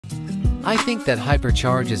I think that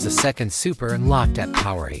Hypercharge is a second super unlocked at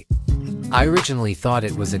Power 8. I originally thought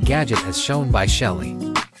it was a gadget as shown by Shelly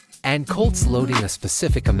and Colt's loading a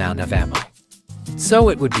specific amount of ammo. So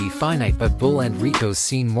it would be finite, but Bull and Rico's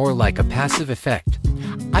seem more like a passive effect.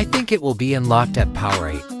 I think it will be unlocked at Power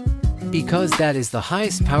 8, because that is the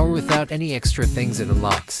highest power without any extra things it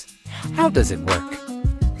unlocks. How does it work?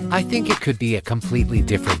 I think it could be a completely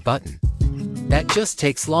different button that just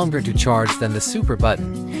takes longer to charge than the super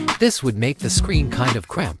button. This would make the screen kind of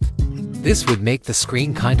cramped.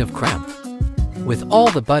 With all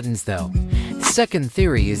the buttons though. Second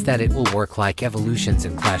theory is that it will work like evolutions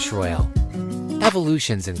in Clash Royale.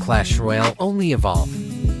 Evolutions in Clash Royale only evolve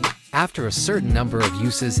after a certain number of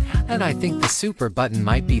uses, and I think the super button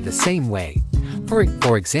might be the same way.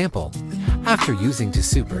 For example, after using 2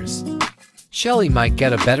 supers, Shelly might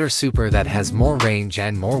get a better super that has more range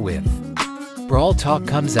and more width. Brawl Talk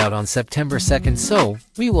comes out on September 2nd, so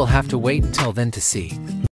we will have to wait until then to see.